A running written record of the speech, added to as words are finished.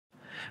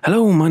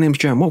Hello, my name's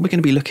Joe, and what we're going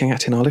to be looking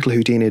at in our little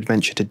Houdini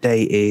adventure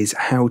today is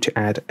how to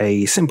add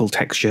a simple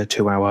texture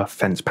to our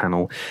fence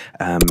panel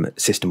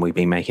system we've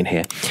been making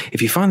here.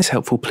 If you find this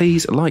helpful,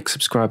 please like,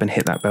 subscribe and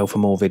hit that bell for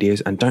more videos,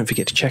 and don't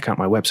forget to check out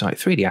my website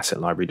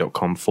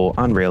 3dassetlibrary.com for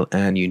Unreal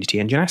and Unity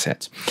Engine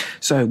assets.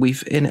 So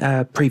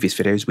in previous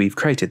videos we've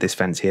created this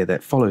fence here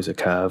that follows a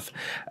curve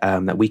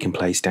that we can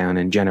place down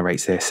and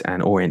generates this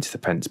and orients the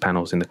fence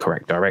panels in the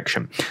correct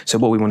direction. So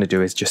what we want to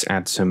do is just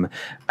add some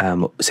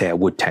say a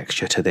wood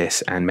texture to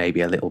this and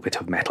maybe a little bit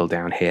of metal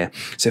down here.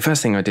 So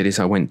first thing I did is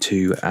I went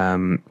to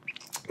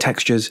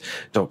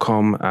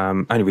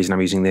textures.com. Only reason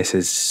I'm using this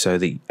is so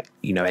that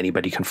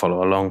anybody can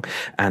follow along.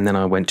 And then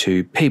I went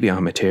to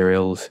PBR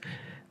materials,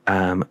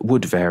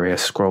 wood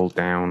various, scrolled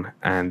down,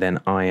 and then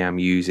I am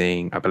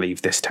using, I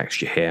believe, this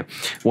texture here.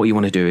 What you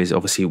want to do is,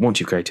 obviously, once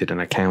you've created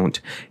an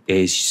account,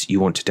 is you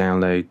want to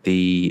download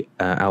the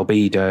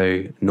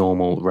albedo,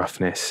 normal,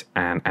 roughness,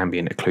 and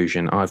ambient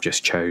occlusion. I've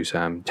just chose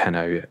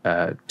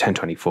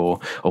 1024.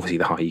 Obviously,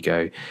 the higher you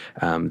go,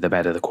 the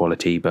better the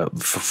quality,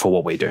 but for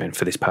what we're doing,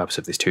 for this purpose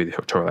of this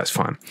tutorial, that's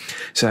fine.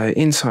 So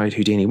inside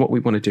Houdini, what we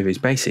want to do is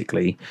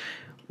basically,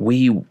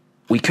 we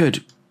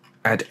could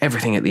add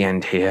everything at the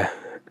end here,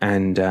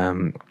 and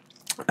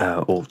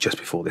or just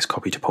before this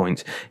copy to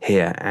point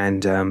here,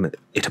 and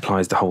it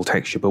applies the whole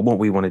texture. But what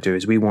we want to do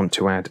is we want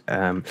to add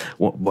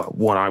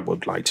what I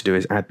would like to do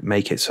is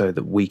make it so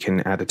that we can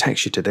add a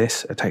texture to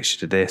this,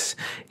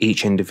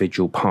 each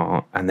individual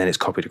part, and then it's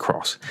copied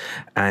across.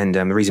 And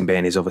the reason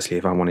being is, obviously,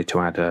 if I wanted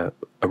to add a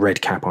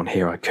red cap on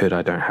here, I could.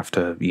 I don't have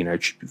to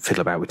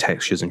fiddle about with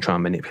textures and try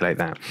and manipulate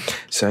that.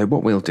 So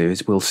what we'll do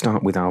is we'll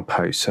start with our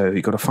post. So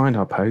you've got to find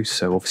our post.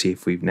 So obviously,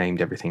 if we've named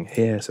everything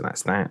here, so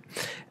that's that,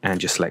 and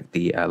just select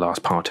the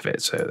last part of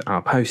it. So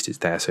our post is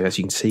there. So as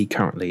you can see,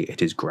 currently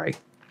it is grey.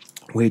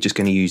 We're just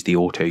going to use the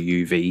auto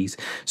UVs.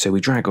 So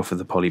we drag off of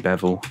the poly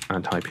bevel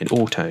and type in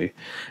auto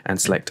and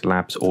select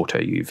labs auto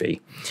UV.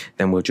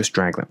 Then we'll just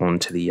drag that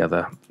onto the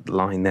other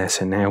line there.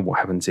 So now what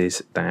happens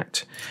is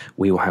that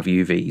we will have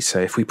UVs. So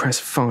if we press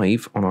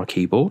 5 on our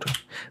keyboard,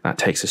 that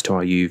takes us to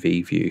our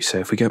UV view. So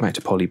if we go back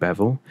to poly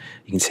bevel,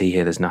 you can see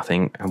here there's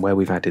nothing. And where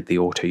we've added the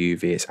auto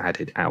UV, it's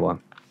added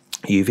our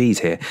UVs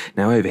here.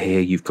 Now over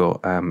here you've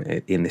got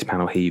in this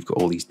panel here you've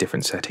got all these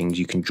different settings.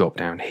 You can drop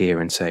down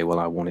here and say, well,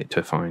 I want it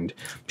to find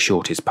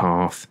shortest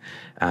path.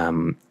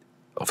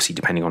 Obviously,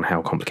 depending on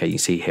how complicated you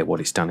see here,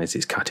 what it's done is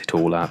it's cut it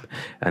all up,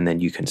 and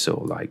then you can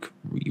sort of like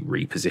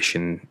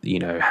reposition,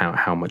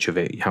 how much of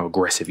it, how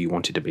aggressive you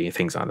want it to be, and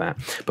things like that.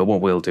 But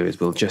what we'll do is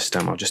we'll just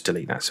I'll just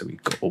delete that so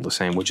we've got all the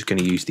same. We're just going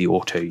to use the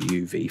auto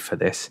UV for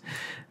this,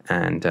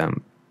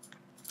 and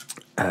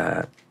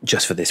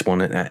just for this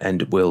one,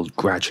 and we'll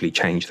gradually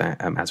change that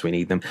as we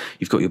need them.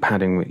 You've got your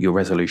padding, your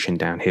resolution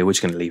down here. We're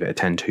just going to leave it at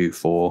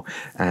 1024,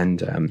 and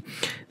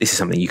this is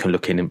something you can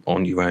look in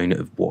on your own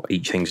of what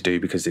each things do,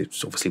 because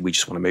it's obviously we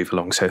just want to move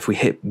along. So if we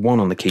hit 1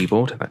 on the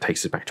keyboard, that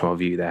takes us back to our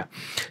view there.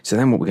 So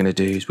then what we're going to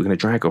do is we're going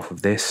to drag off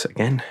of this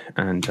again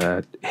and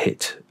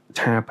hit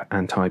tab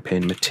and type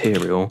in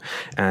material,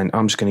 and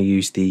I'm just going to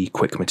use the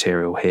quick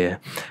material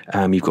here.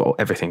 You've got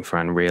everything for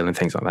Unreal and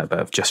things like that,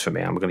 but just for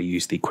me, I'm going to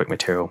use the quick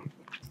material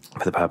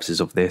for the purposes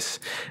of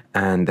this.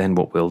 And then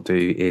what we'll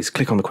do is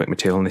click on the quick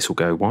material, and this will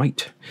go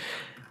white.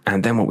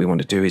 And then what we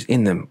want to do is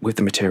with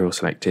the material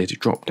selected,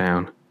 drop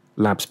down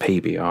labs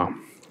PBR,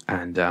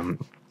 and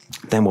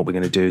then what we're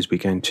going to do is we're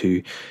going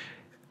to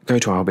go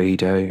to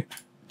albedo,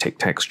 tick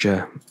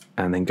texture,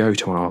 and then go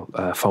to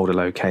our folder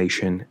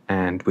location,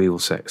 and we will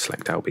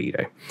select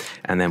albedo,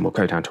 and then we'll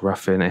go down to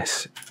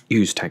roughness,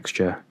 use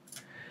texture,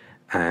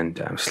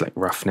 and select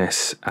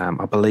roughness.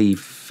 I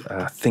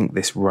think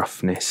this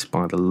roughness,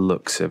 by the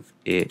looks of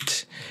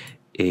it,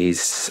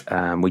 is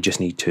we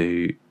just need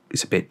to,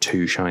 it's a bit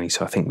too shiny,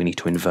 so I think we need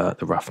to invert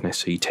the roughness.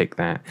 So you tick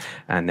that,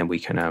 and then we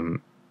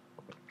can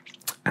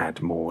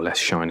add more or less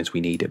shine as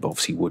we need it. But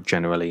obviously wood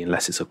generally,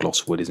 unless it's a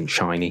gloss wood, isn't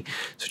shiny.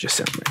 So just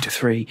set that to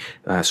 3,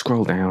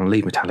 scroll down,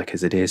 leave metallic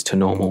as it is, to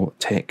normal,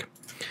 tick.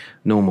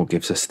 Normal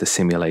gives us the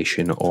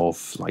simulation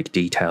of like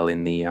detail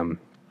in the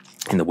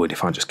wood.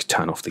 If I just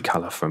turn off the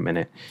color for a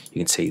minute, you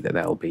can see that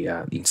there'll be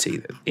you can see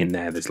that in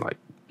there there's like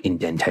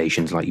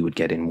indentations like you would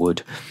get in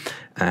wood.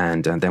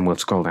 And then we'll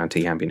scroll down to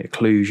the ambient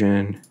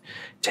occlusion,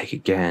 take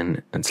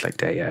again and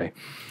select AO.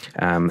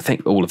 I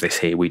think all of this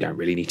here we don't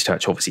really need to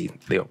touch. Obviously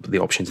the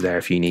options are there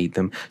if you need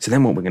them. So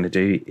then what we're going to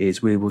do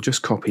is we will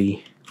just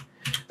copy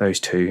those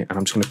two, and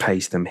I'm just going to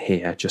paste them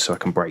here just so I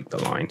can break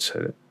the line.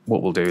 So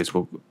what we'll do is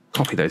we'll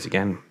copy those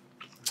again,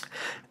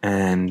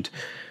 and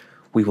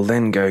we will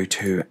then go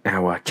to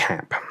our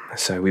cap.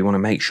 So we want to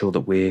make sure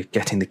that we're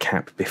getting the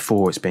cap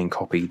before it's being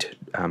copied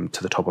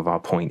to the top of our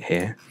point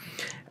here.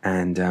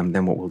 And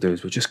then what we'll do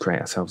is we'll just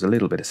create ourselves a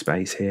little bit of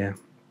space here.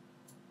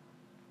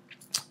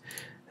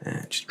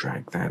 Just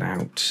drag that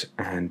out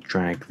and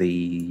drag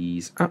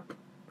these up.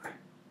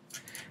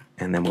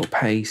 And then we'll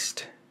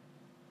paste,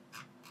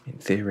 in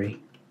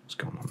theory, what's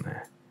going on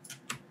there?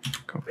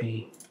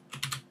 Copy,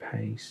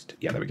 paste.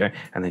 Yeah, there we go.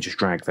 And then just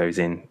drag those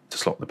in to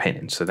slot the pin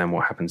in. So then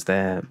what happens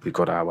there, we've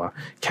got our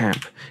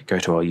cap, go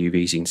to our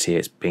UVs, you can see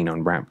it's been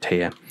unwrapped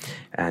here.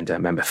 And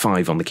remember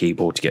 5 on the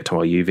keyboard to get to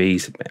our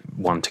UVs,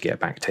 1 to get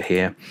back to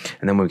here.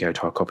 And then we go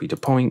to our copy to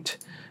point.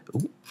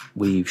 Ooh,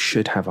 we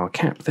should have our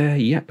cap there,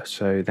 yep.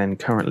 So then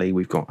currently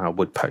we've got our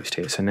wood post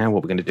here. So now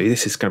what we're going to do,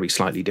 this is going to be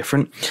slightly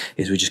different,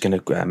 is we're just going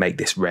to make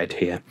this red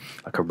here,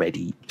 like a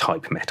reddy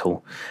type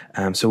metal.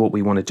 So what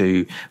we want to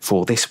do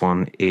for this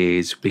one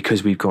is,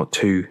 because we've got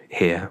 2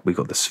 here, we've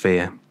got the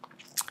sphere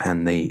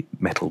and the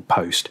metal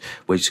post,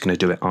 we're just going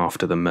to do it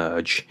after the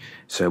merge.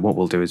 So what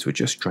we'll do is we'll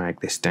just drag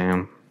this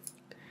down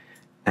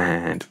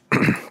and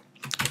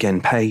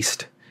again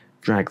paste,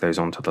 drag those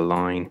onto the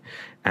line,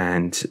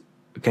 and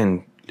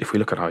again, if we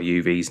look at our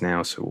UVs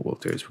now, so what we'll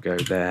do is we'll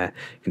go there.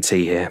 You can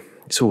see here,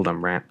 it's all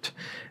unwrapped,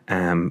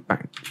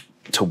 back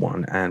to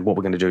 1. And what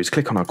we're going to do is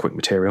click on our quick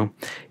material,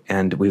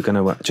 and we're going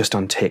to just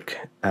untick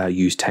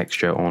use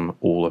texture on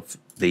all of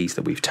these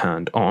that we've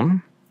turned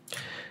on.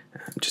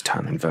 Just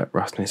turn invert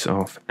roughness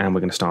off, and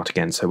we're going to start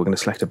again. So we're going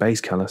to select a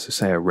base color, so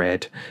say a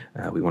red.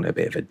 We want a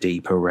bit of a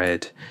deeper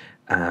red.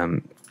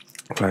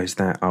 Close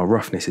that. Our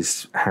roughness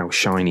is how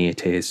shiny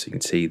it is, so you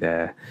can see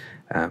there.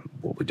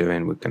 What we're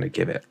doing, we're going to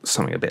give it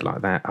something a bit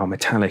like that. Our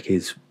metallic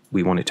is,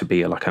 we want it to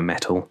be like a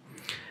metal,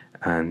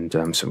 and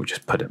so we'll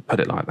just put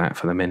it like that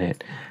for the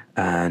minute,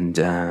 and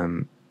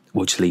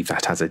we'll just leave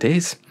that as it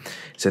is.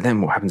 So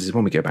then what happens is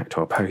when we go back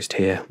to our post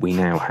here, we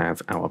now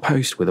have our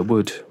post with a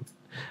wood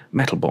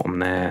metal bottom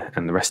there,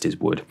 and the rest is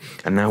wood.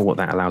 And now what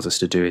that allows us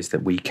to do is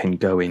that we can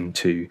go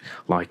into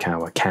like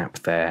our cap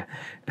there,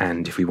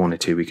 and if we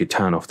wanted to, we could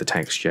turn off the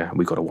texture.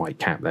 We've got a white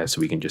cap there, so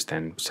we can just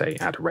then say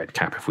add a red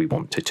cap if we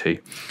wanted to.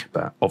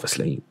 But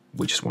obviously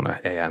we just want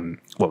to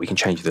well, we can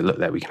change the look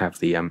there. We can have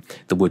the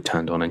wood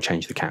turned on and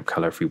change the cap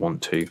color if we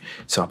want to.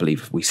 So I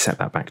believe if we set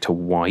that back to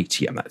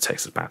white, yeah, that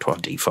takes us back to our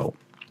default.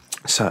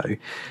 So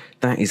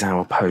that is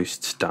our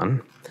posts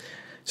done.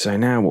 So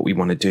now what we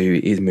want to do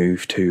is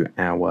move to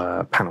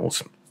our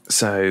panels.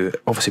 So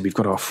obviously we've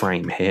got our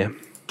frame here,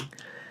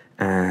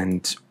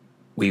 and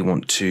we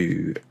want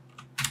to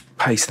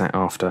paste that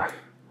after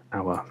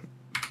our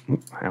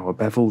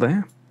bevel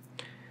there.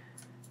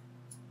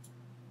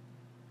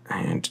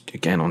 And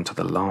again onto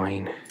the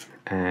line,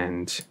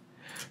 and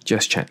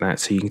just check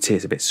that. So you can see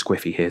it's a bit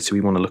squiffy here, so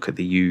we want to look at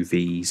the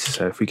UVs.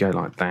 So if we go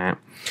like that,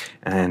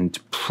 and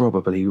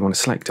probably we want to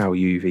select our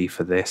UV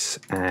for this,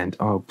 and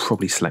I'll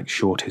probably select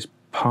shortest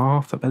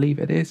path, I believe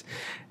it is.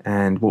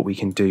 And what we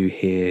can do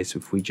here is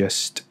if we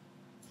just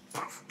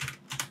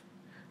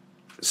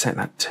set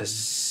that to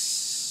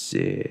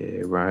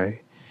 0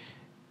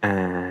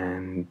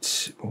 and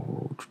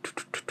select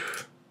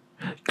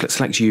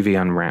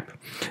UV unwrap,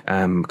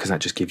 because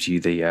that just gives you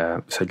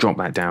the so drop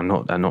that down,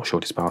 not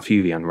shortest path,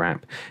 UV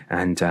unwrap,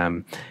 and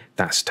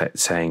that's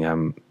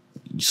saying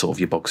sort of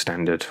your bog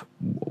standard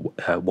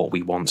what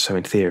we want. So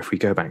in theory, if we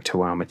go back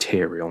to our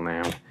material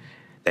now,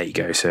 there you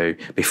go. So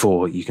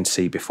before, you can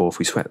see before, if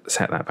we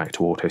set that back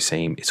to auto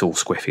seam, it's all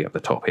squiffy up the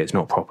top here. It's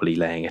not properly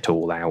laying it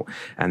all out.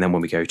 And then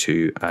when we go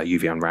to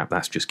UV unwrap,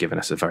 that's just given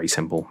us a very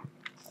simple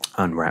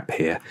unwrap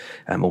here,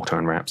 auto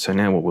unwrap. So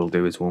now what we'll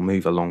do is we'll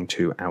move along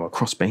to our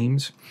cross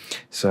beams.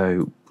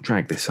 So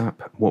drag this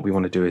up. What we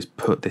want to do is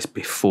put this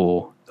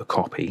before the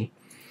copy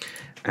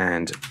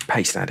and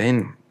paste that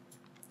in.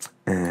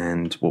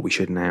 And what we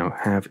should now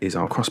have is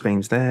our cross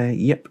beams there.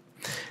 Yep.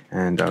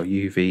 And our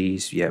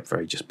UVs, yeah,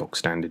 very just box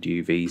standard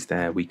UVs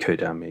there. We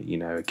could, you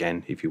know,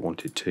 again, if you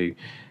wanted to,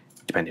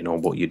 depending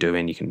on what you're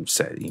doing, you can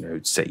set, you know,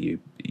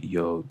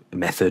 your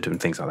method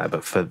and things like that.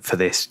 But for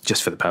this,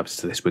 just for the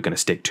purpose of this, we're going to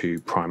stick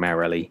to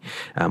primarily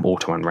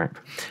auto unwrap.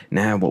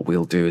 Now what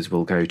we'll do is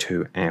we'll go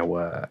to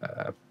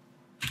our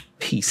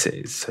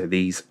pieces. So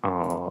these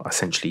are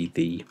essentially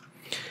the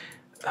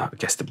I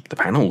guess the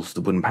panels, the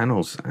wooden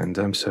panels. And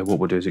so what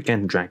we'll do is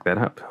again drag that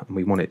up, and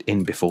we want it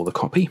in before the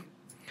copy.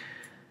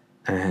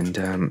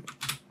 And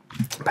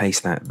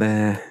paste that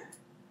there,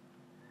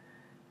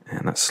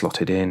 and that's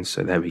slotted in.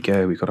 So there we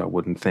go, we've got our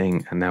wooden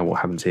thing. And now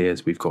what happens here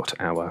is we've got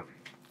our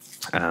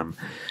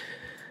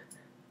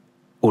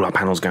all our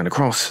panels going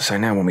across. So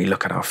now when we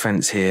look at our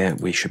fence here,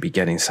 we should be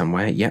getting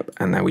somewhere. Yep.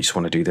 And now we just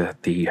want to do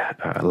the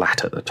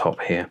lat at the top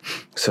here.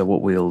 So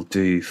what we'll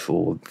do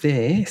for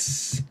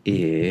this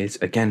is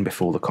again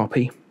before the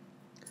copy,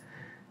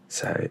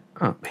 so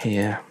up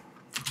here,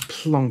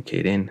 plonk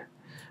it in.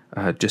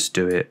 Just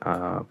do it,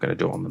 I'm going to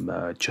do it on the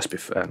merge, just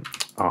before,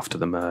 after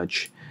the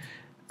merge,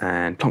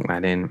 and plonk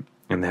that in,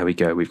 and there we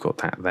go, we've got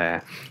that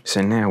there. So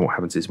now what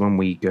happens is when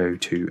we go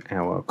to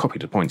our copy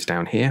to points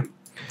down here,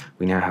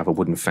 we now have a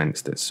wooden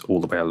fence that's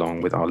all the way along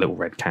with our little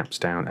red caps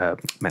down,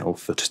 metal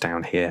footers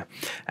down here.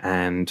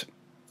 And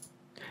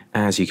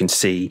as you can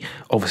see,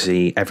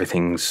 obviously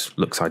everything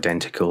looks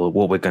identical.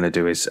 What we're going to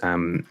do is,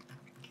 in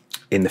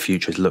the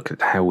future, is look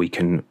at how we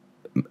can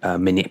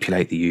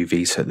manipulate the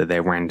UV so that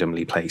they're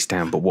randomly placed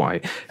down. But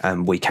what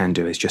we can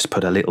do is just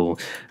put a little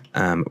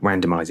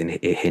randomizing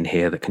in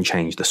here that can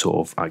change the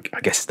sort of, I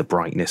guess, the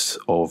brightness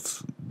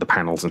of the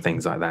panels and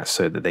things like that,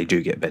 so that they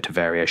do get better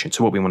variation.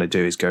 So what we want to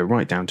do is go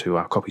right down to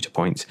our copy to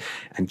points,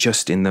 and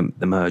just in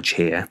the merge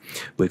here,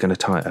 we're going to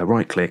type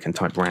right click and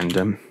type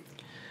random.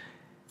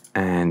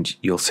 And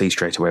you'll see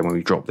straight away when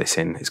we drop this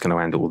in, it's going to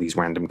add all these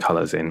random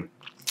colors in.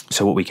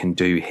 So what we can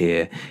do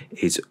here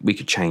is we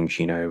could change,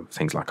 you know,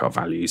 things like our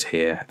values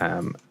here.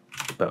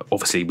 But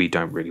obviously we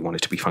don't really want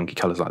it to be funky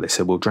colors like this.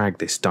 So we'll drag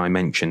this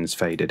dimensions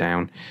fader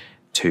down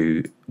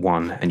to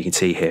 1, and you can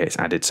see here it's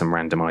added some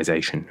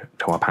randomization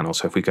to our panel.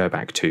 So if we go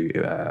back to,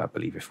 I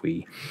believe if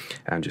we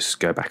just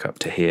go back up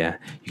to here,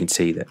 you can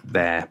see that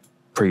there,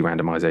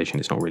 pre-randomization,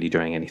 it's not really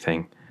doing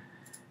anything.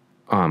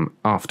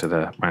 After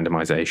the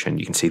randomization,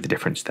 you can see the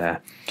difference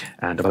there.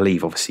 And I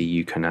believe obviously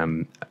you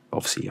can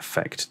obviously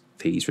affect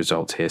these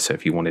results here. So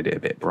if you wanted it a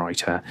bit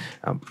brighter,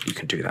 you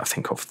can do that, I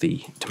think, off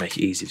the, to make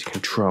it easy to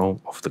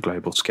control, off the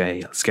global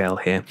scale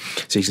here.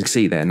 So you can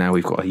see there now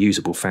we've got a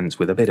usable fence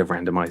with a bit of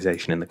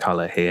randomization in the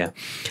color here.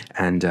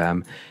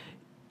 And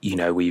you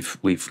know,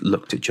 we've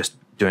looked at just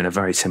doing a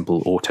very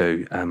simple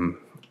auto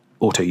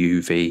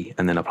UV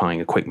and then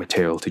applying a quick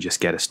material to just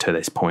get us to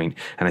this point.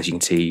 And as you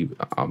can see,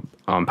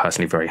 I'm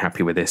personally very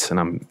happy with this,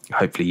 and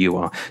hopefully you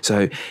are.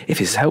 So if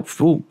it's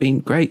helpful,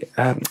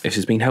 if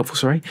it's been helpful,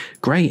 sorry,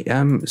 great.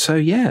 So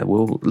yeah,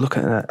 we'll look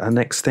at a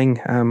next thing.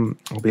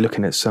 I'll be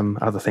looking at some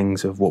other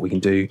things of what we can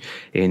do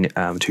in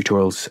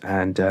tutorials.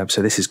 And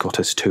so this has got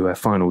us to a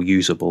final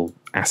usable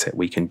asset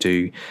we can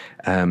do.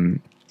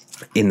 In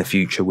the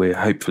future,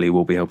 hopefully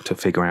we'll be able to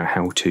figure out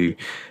how to,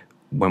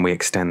 when we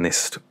extend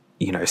this,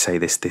 you know, say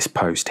this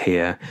post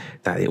here,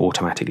 that it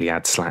automatically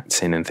adds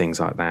slats in and things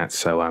like that.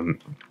 So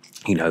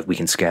you know, we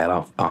can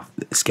scale our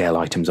scale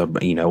items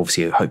up, you know,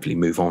 obviously hopefully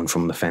move on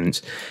from the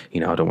fence. You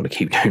know, I don't want to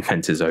keep doing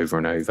fences over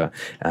and over.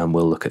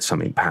 We'll look at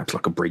something perhaps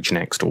like a bridge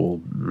next, or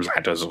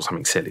ladders or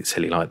something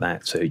silly like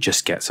that. So it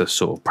just gets us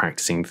sort of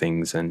practicing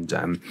things and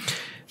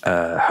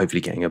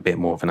hopefully getting a bit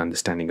more of an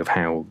understanding of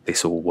how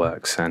this all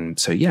works. And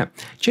so yeah,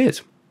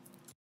 cheers.